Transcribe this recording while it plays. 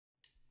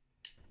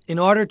In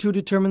order to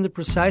determine the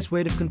precise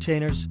weight of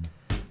containers,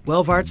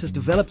 Welvaarts has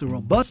developed a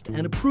robust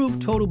and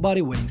approved total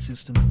body weighing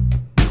system.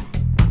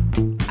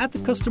 At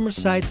the customer's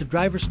site, the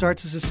driver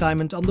starts his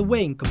assignment on the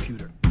weighing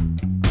computer.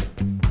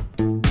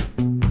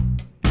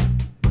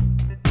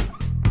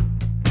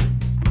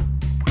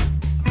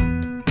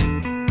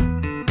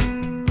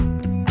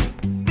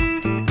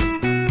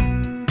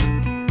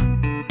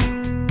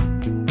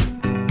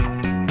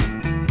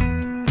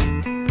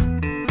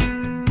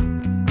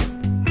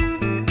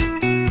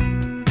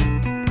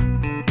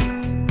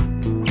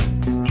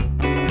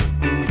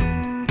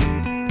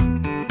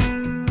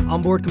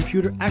 Onboard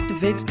computer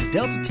activates the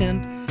Delta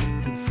 10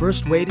 and the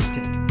first weight is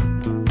taken.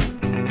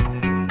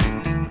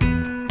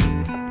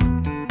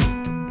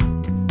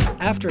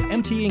 After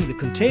emptying the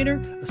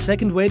container, a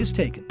second weight is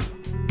taken.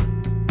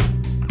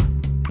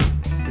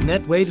 The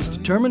net weight is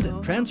determined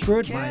and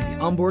transferred via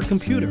the onboard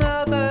computer.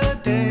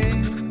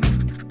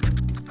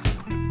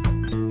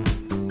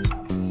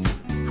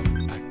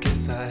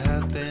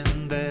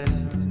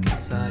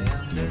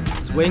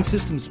 This weighing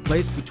system is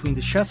placed between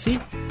the chassis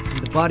and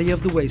the body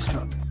of the waste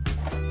truck.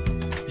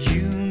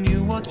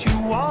 What you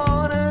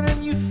wanted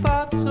and you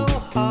fought so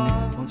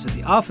hard. Once at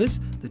the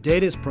office, the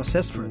data is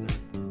processed further.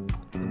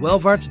 The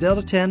Welvaarts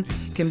Delta 10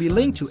 can be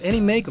linked to any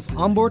make of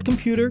onboard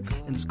computer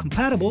and is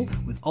compatible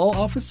with all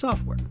office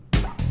software.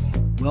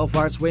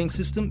 Welvaarts weighing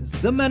system is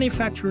the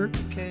manufacturer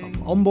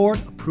of onboard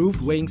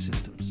approved weighing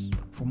systems.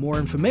 For more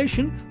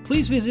information,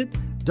 please visit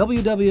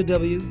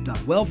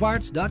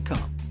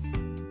www.Welvaarts.com.